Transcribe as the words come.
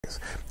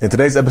In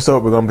today's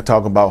episode, we're going to be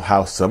talking about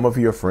how some of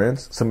your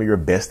friends, some of your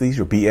besties,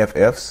 your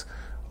BFFs,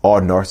 are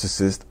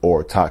narcissists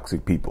or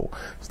toxic people.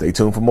 Stay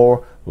tuned for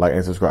more. Like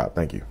and subscribe.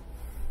 Thank you.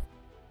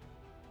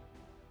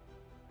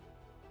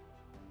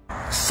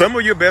 Some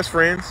of your best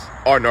friends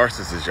are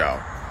narcissists, y'all.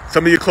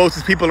 Some of your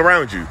closest people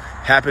around you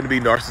happen to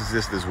be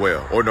narcissists as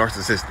well, or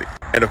narcissistic.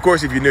 And of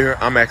course, if you're new here,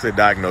 I'm actually a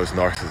diagnosed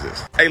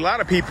narcissist. A lot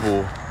of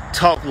people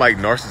talk like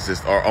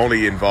narcissists are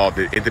only involved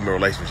in intimate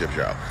relationships,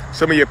 y'all.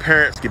 Some of your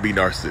parents can be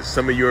narcissists.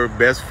 Some of your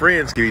best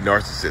friends can be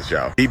narcissists,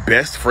 y'all. The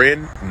best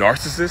friend,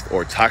 narcissist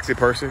or toxic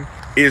person,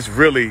 is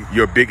really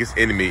your biggest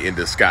enemy in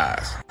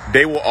disguise.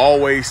 They will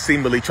always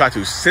seemingly try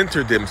to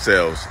center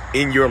themselves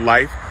in your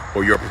life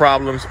or your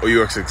problems or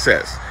your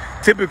success.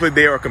 Typically,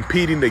 they are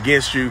competing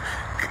against you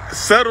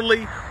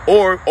subtly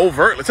or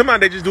overtly.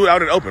 Sometimes they just do it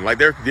out in the open, like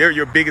they're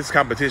your biggest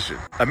competition.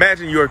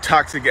 Imagine your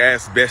toxic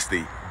ass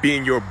bestie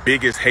being your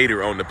biggest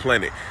hater on the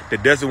planet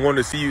that doesn't want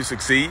to see you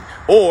succeed,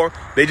 or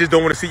they just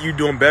don't want to see you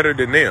doing better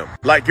than them.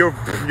 Like your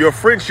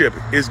friendship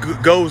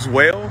goes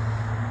well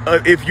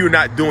if you're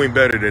not doing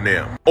better than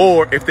them,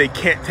 or if they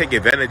can't take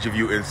advantage of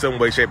you in some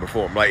way, shape, or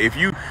form. Like if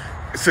you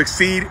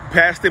succeed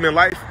past them in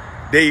life,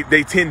 they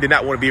tend to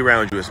not want to be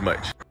around you as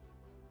much.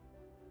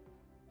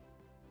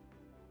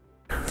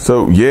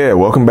 So yeah,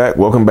 welcome back,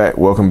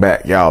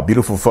 y'all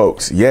beautiful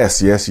folks.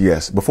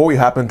 Yes. Before we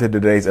hop into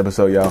today's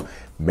episode, y'all,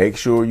 make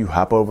sure you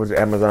hop over to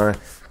Amazon,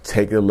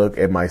 take a look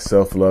at my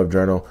self-love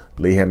journal,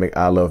 Lee Hammock,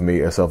 I Love Me,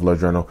 a self-love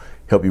journal,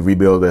 help you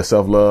rebuild that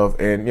self-love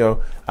and,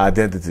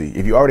 identity.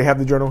 If you already have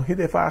the journal, hit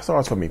that 5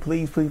 stars for me.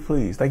 Please.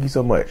 Thank you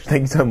so much.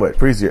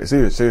 Appreciate it.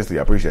 Seriously,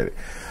 I appreciate it.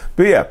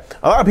 But yeah,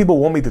 a lot of people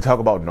want me to talk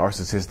about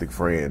narcissistic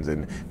friends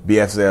and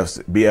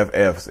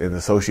BFFs and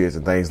associates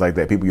and things like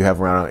that. People you have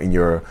around in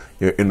your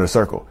inner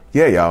circle.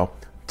 Yeah, y'all.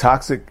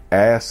 Toxic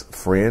ass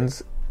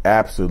friends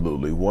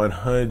absolutely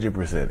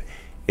 100%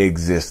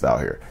 exist out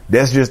here.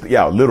 That's just,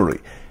 literally,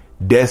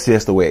 that's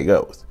just the way it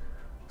goes.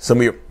 Some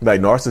of your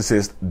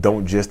narcissists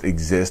don't just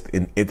exist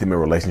in intimate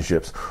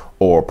relationships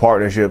or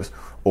partnerships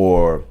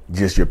or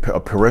just a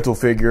parental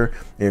figure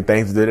and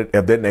things of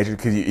that nature.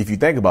 Because if you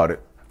think about it,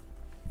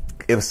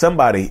 if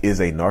somebody is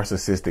a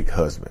narcissistic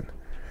husband,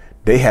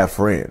 they have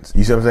friends.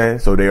 You see what I'm saying?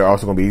 So they are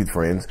also going to be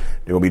friends.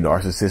 They're going to be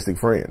narcissistic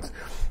friends.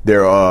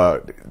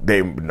 If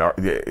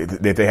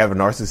they have a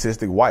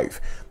narcissistic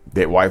wife,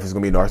 that wife is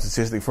going to be a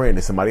narcissistic friend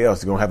to somebody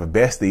else. You're going to have a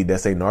bestie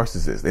that's a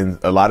narcissist. And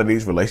a lot of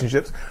these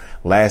relationships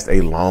last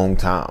a long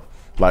time.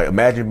 Like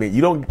imagine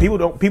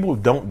people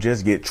don't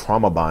just get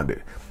trauma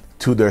bonded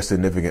to their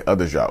significant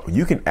others, y'all.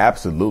 You can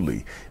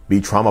absolutely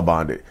be trauma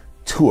bonded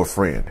to a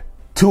friend,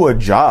 to a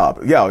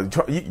job. Yeah,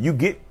 you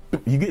get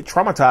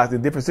traumatized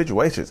in different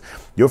situations.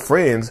 Your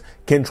friends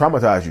can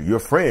traumatize you. Your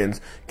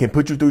friends can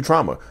put you through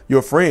trauma.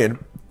 Your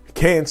friend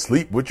can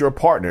sleep with your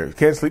partner,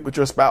 can sleep with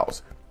your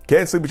spouse,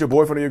 can sleep with your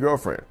boyfriend or your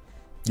girlfriend.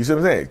 You see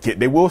what I'm saying?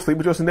 They will sleep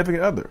with your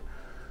significant other.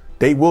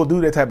 They will do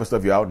that type of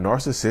stuff, y'all.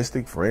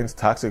 Narcissistic friends,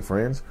 toxic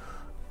friends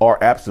are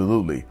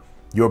absolutely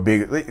your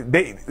big.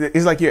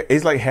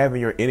 It's like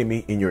having your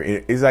enemy in your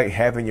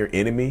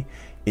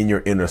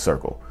inner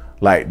circle.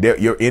 Like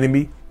your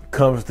enemy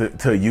comes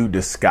to you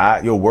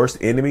disguised. Your worst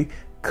enemy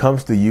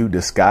comes to you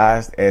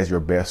disguised as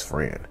your best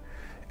friend,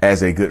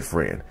 as a good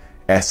friend,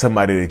 as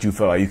somebody that you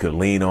feel like you could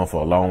lean on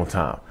for a long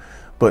time.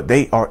 But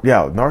they are,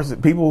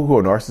 people who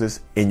are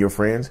narcissists in your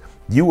friends,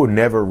 you will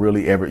never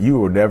ever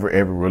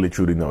really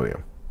truly know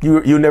them.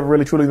 You'll never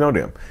really truly know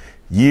them.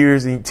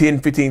 Years, 10,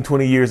 15,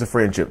 20 years of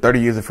friendship, 30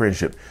 years of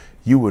friendship.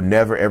 You will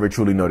never ever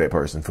truly know that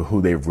person for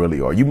who they really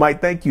are. You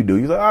might think you do.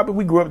 You're like, but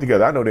we grew up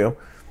together. I know them.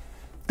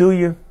 Do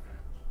you?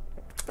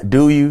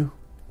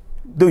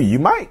 You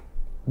might,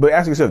 but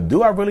ask yourself,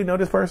 do I really know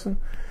this person?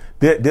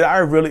 Did I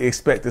really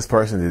expect this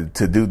person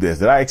to do this?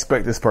 Did I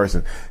expect this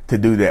person to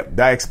do that? Did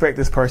I expect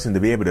this person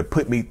to be able to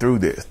put me through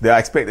this? Did I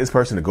expect this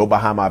person to go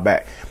behind my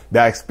back? Did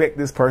I expect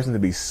this person to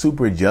be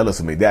super jealous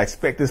of me? Did I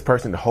expect this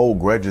person to hold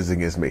grudges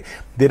against me?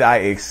 Did I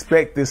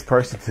expect this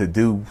person to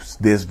do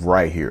this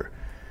right here?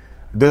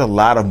 There's a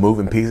lot of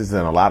moving pieces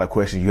and a lot of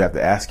questions you have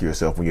to ask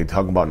yourself when you're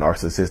talking about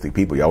narcissistic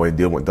people. Y'all ain't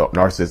dealing with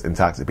narcissists and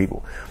toxic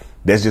people.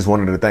 That's just one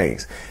of the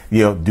things.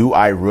 Do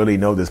I really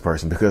know this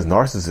person? Because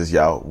narcissists,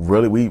 y'all,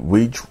 really,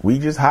 we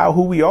just hide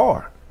who we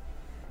are.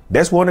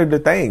 That's one of the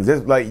things.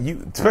 That's like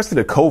especially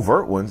the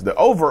covert ones. The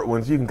overt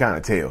ones, you can kind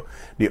of tell.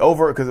 The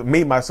overt, because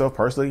me, myself,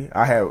 personally,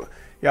 I have,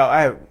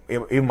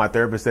 even my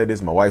therapist said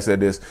this, my wife said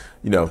this,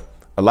 a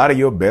lot of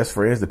your best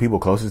friends, the people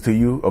closest to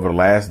you over the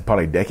last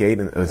probably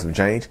decade and some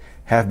change,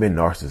 have been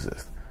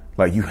narcissists.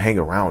 Like you hang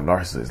around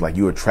narcissists, like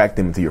you attract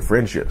them into your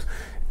friendships.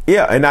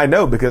 Yeah, and I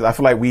know because I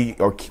feel like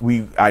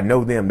I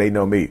know them, they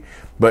know me.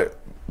 But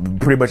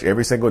pretty much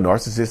every single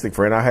narcissistic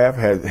friend I have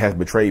has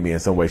betrayed me in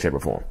some way, shape, or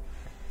form,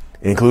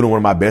 including one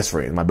of my best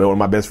friends. One of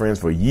my best friends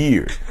for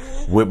years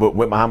went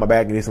behind my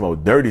back and did some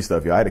old dirty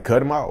stuff. I had to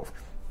cut him off.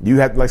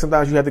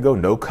 Sometimes you have to go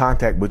no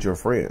contact with your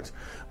friends.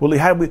 Well,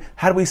 how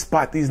do we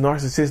spot these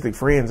narcissistic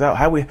friends out?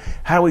 How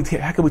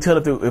can we tell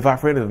if our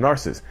friend is a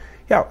narcissist?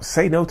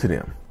 Say no to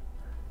them.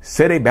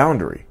 Set a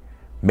boundary.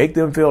 Make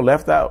them feel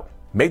left out.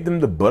 Make them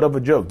the butt of a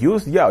joke. You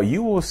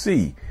will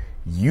see.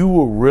 You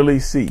will really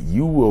see.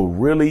 You will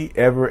really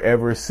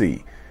ever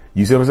see.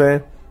 You see what I'm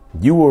saying?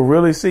 You will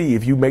really see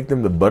if you make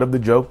them the butt of the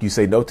joke. You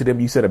say no to them.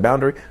 You set a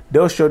boundary.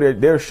 They'll show you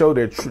their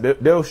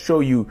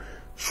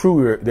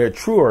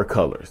truer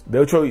colors.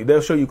 They'll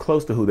show you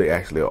close to who they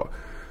actually are.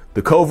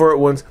 The covert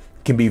ones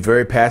can be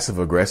very passive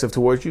aggressive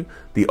towards you.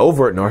 The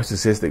overt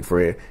narcissistic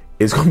friend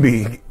is going to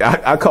be,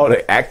 I call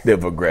it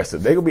active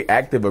aggressive. They're going to be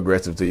active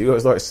aggressive to you. You're going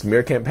to start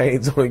smear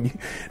campaigns on you.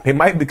 They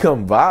might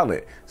become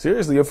violent.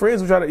 Seriously, your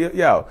friends will try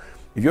to,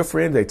 if your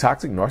friend's a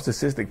toxic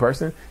narcissistic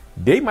person,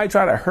 they might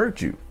try to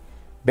hurt you.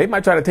 They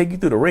might try to take you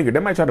through the ringer. They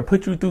might try to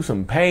put you through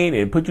some pain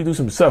and put you through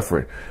some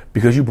suffering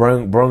because you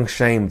brung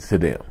shame to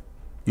them.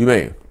 You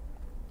mean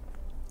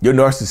your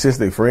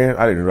narcissistic friend?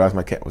 I didn't realize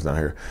my cat was down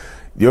here.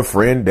 Your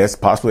friend that's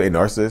possibly a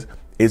narcissist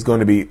is going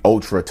to be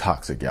ultra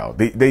toxic, y'all.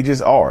 They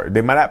just are.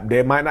 They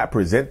might not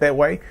present that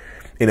way,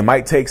 and it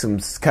might take some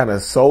kind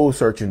of soul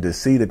searching to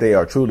see that they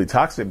are truly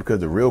toxic, because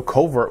the real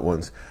covert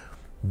ones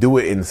do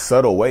it in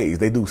subtle ways.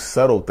 They do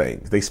subtle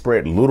things. They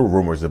spread little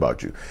rumors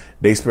about you.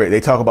 They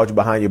talk about you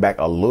behind your back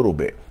a little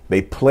bit.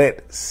 They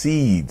plant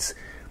seeds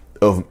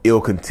of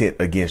ill content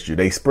against you.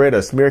 They spread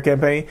a smear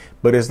campaign,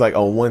 but it's like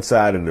on one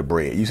side of the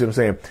bread. You see what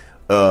I'm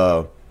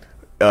saying?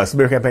 A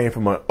smear campaign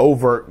from an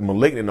overt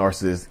malignant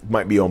narcissist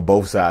might be on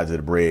both sides of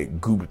the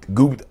bread,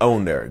 gooped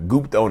on there,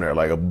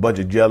 like a bunch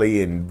of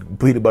jelly and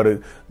peanut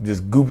butter,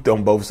 just gooped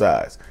on both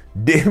sides.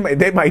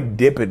 They might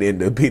dip it in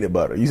the peanut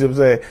butter. You see what I'm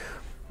saying?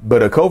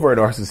 But a covert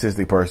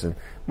narcissistic person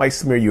might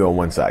smear you on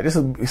one side, just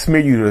smear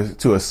you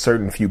to a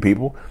certain few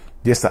people,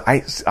 just to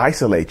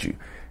isolate you.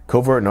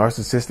 Covert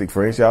narcissistic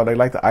friends, y'all, they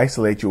like to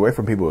isolate you away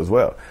from people as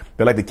well.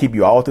 They like to keep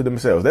you all to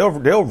themselves.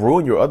 They'll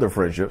ruin your other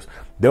friendships.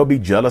 They'll be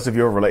jealous of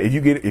your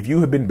relationship. If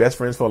you have been best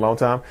friends for a long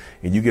time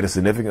and you get a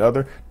significant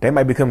other, they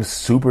might become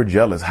super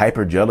jealous,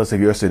 hyper jealous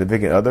of your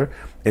significant other,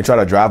 and try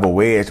to drive a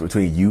wedge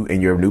between you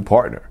and your new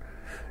partner.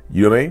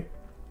 You know what I mean?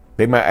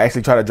 They might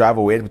actually try to drive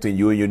a wedge between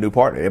you and your new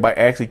partner. They might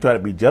actually try to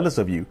be jealous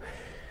of you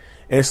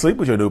and sleep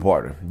with your new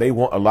partner.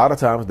 A lot of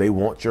times they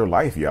want your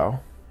life,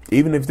 y'all.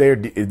 Even if they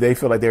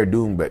feel like they're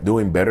doing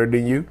better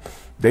than you,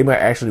 they might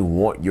actually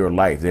want your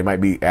life. They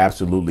might be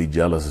absolutely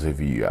jealous of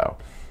you, y'all.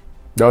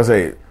 I'll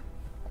say,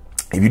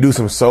 if you do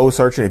some soul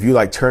searching, if you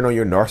like turn on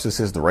your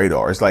narcissist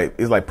radar, it's like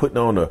putting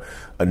on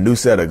a new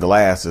set of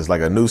glasses,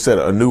 like a new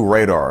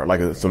radar,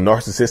 like some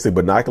narcissistic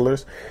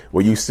binoculars,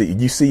 where you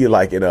see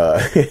like in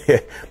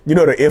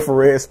the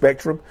infrared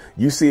spectrum,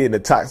 you see in the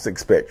toxic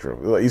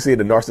spectrum, you see in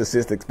the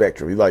narcissistic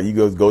spectrum. You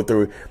go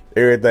through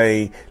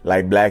everything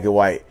like black and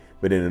white.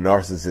 But then the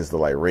narcissists are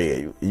like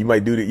red. You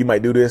might do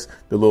this,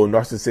 the little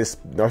narcissistic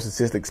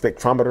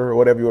spectrometer or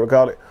whatever you want to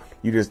call it.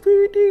 You just,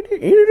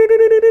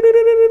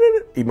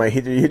 you might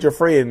hit your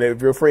friend.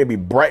 If your friend be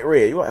bright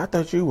red, you're like, I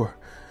thought you were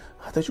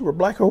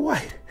black or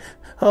white.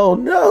 Oh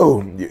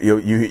no.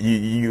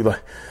 You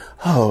like,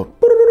 oh,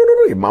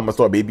 your mama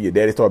start beeping, your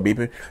daddy start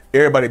beeping.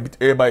 Everybody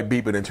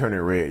beeping and turning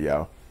red,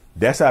 y'all.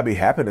 That's how it be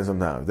happening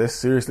sometimes. That's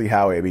seriously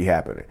how it be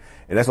happening.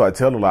 And that's why I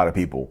tell a lot of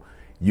people,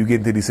 you get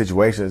into these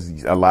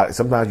situations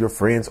sometimes your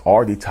friends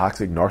are the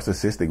toxic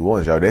narcissistic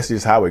ones, y'all. That's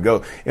just how it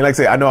goes. And like I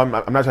say, I know I'm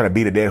not trying to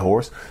beat a dead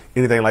horse,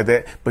 anything like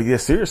that, but yeah,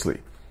 seriously,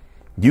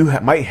 you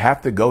might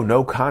have to go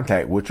no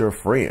contact with your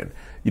friend.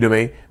 You know what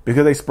I mean?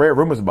 Because they spread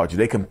rumors about you.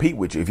 They compete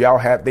with you. If y'all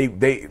have,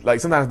 they like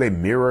sometimes they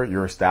mirror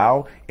your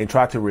style and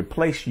try to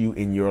replace you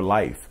in your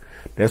life.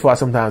 That's why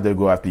sometimes they'll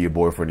go after your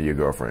boyfriend or your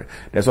girlfriend.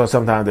 That's why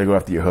sometimes they go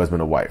after your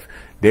husband or wife.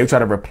 They'll try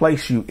to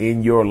replace you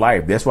in your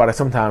life. That's why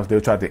sometimes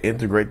they'll try to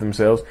integrate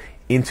themselves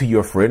into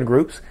your friend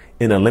groups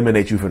and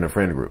eliminate you from the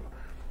friend group.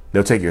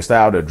 They'll take your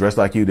style, they'll dress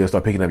like you, they'll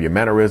start picking up your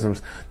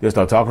mannerisms, they'll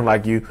start talking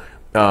like you,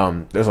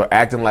 they'll start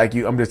acting like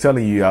you. I'm just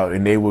telling you, y'all,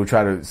 and they will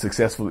try to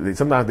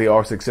sometimes they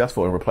are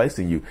successful in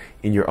replacing you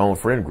in your own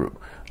friend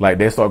group. Like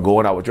they start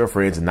going out with your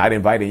friends and not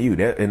inviting you,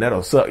 and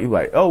that'll suck. You're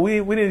like, oh, we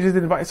didn't just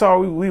invite.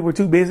 Sorry, we were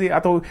too busy. We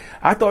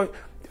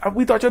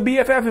thought your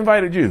BFF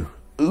invited you.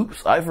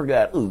 Oops, I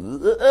forgot.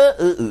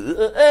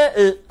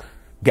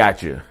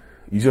 Gotcha.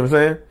 You see what I'm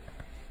saying?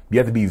 You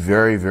have to be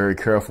very, very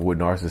careful with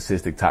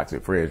narcissistic,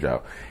 toxic friends,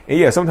 y'all. And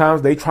yeah,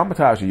 sometimes they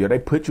traumatize you. Yo. They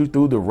put you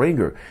through the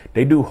ringer.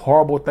 They do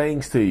horrible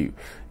things to you.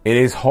 And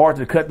it's hard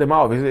to cut them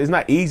off. It's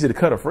not easy to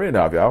cut a friend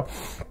off, y'all.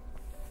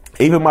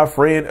 Even my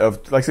friend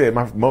of, like I said,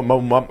 my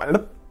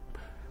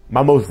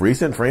most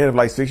recent friend of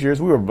like 6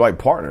 years, we were like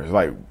partners,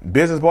 like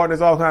business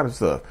partners, all kinds of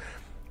stuff.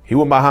 He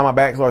went behind my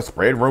back, started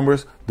spreading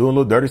rumors, doing a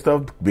little dirty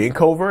stuff, being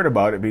covert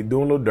about it, doing a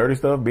little dirty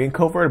stuff, being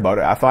covert about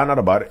it. I found out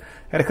about it,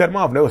 had to cut him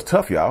off. And that was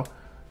tough, y'all.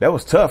 That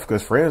was tough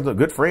because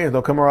good friends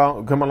don't come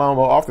along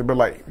more often. But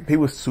like, he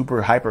was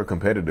super hyper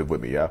competitive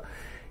with me, y'all.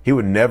 He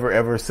would never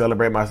ever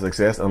celebrate my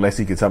success unless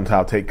he could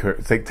somehow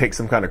take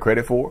some kind of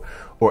credit for it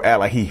or act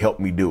like he helped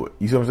me do it.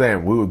 You see what I'm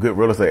saying? We were good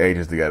real estate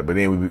agents together, but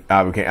then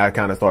I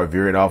kind of started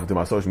veering off into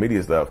my social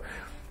media stuff.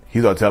 He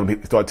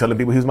started telling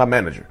people he was my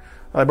manager.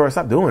 I'm like, bro,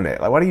 stop doing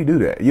that. Like, why do you do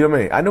that? You know what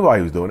I mean? I knew why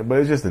he was doing it, but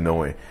it's just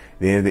annoying.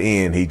 Then at the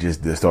end, he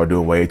just started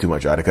doing way too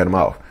much. I had to cut him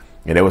off,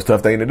 and that was a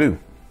tough thing to do.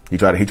 He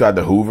tried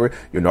to hoover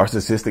your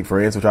narcissistic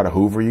friends will try to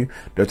hoover you.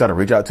 They'll try to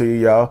reach out to you,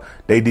 y'all.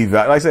 They devalue,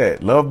 like I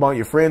said, love bomb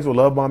your friends will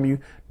love bomb you,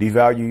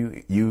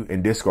 devalue you,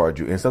 and discard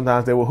you. And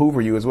sometimes they will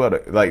hoover you as well.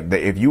 Like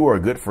if you are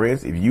good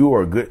friends, some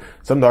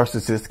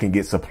narcissists can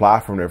get supply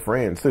from their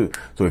friends too.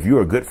 So if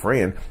you're a good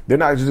friend, they're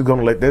not just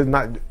going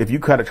to if you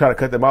kind of try to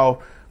cut them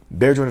off,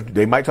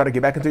 they might try to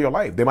get back into your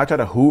life. They might try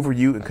to hoover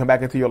you and come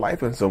back into your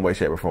life in some way,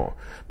 shape, or form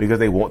because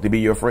they want to be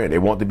your friend. They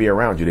want to be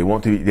around you.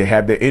 They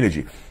have their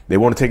energy. They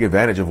want to take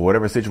advantage of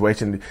whatever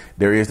situation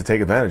there is to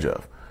take advantage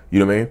of. You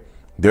know what I mean?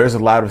 There's a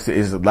lot of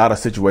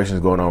situations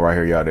going on right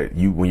here, y'all, that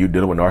when you're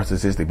dealing with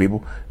narcissistic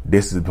people,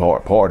 this is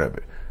part of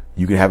it.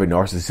 You can have a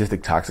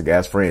narcissistic, toxic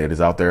ass friend that is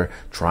out there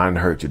trying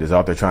to hurt you, that's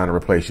out there trying to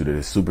replace you, that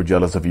is super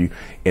jealous of you,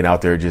 and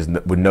out there just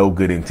with no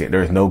good intent.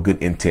 There is no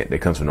good intent that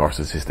comes from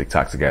narcissistic,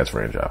 toxic ass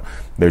friends, y'all.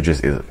 There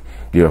just isn't.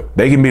 You know,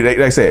 they can be, like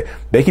I said,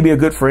 they can be a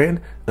good friend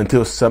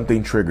until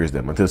something triggers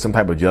them, until some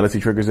type of jealousy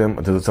triggers them,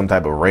 until some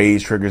type of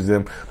rage triggers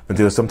them,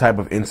 until some type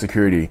of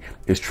insecurity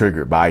is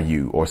triggered by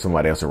you or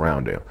somebody else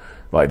around them.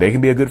 Like they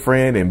can be a good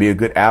friend and be a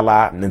good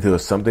ally until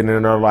something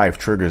in their life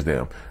triggers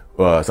them.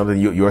 Something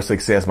your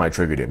success might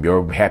trigger them,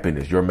 your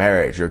happiness, your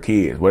marriage, your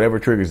kids, whatever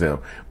triggers them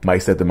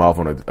might set them off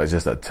on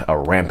just a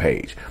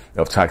rampage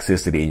of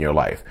toxicity in your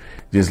life.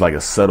 Just like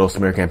a subtle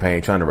smear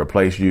campaign trying to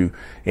replace you.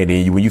 And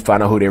then when you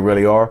find out who they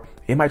really are,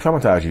 it might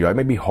traumatize you. It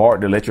may be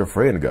hard to let your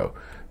friend go.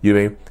 You know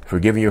what I mean?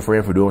 Forgiving your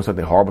friend for doing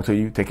something horrible to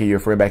you, taking your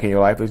friend back in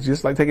your life. It's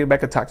just like taking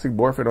back a toxic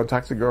boyfriend or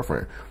toxic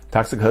girlfriend,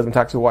 toxic husband,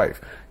 toxic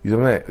wife. You see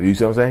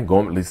what I'm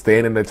saying?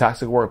 Staying in the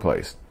toxic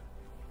workplace.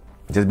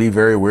 Just be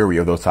very wary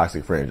of those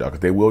toxic friends, y'all,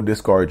 because they will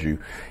discard you.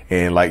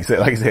 And like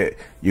I said,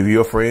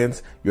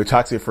 if your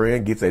toxic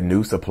friend gets a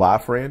new supply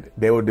friend,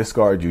 they will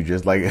discard you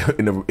just like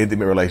in an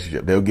intimate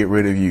relationship. They'll get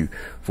rid of you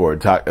for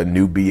a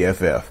new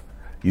BFF.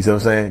 You see what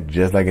I'm saying?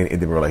 Just like an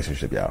intimate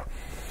relationship, y'all.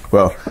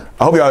 Well,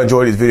 I hope y'all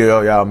enjoyed this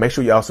video, y'all. Make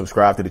sure y'all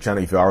subscribe to the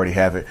channel if you already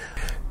haven't.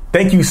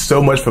 Thank you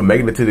so much for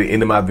making it to the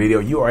end of my video.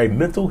 You are a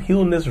mental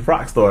healness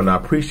rock star, and I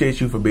appreciate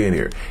you for being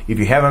here. If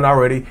you haven't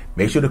already,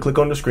 make sure to click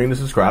on the screen to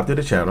subscribe to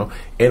the channel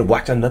and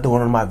watch another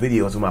one of my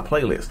videos in my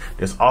playlist.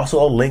 There's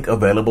also a link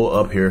available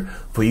up here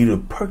for you to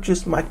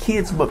purchase my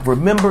kids' book,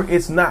 Remember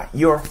It's Not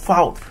Your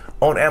Fault,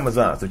 on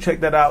Amazon. So check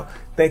that out.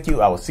 Thank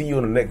you. I will see you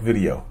in the next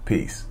video.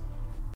 Peace.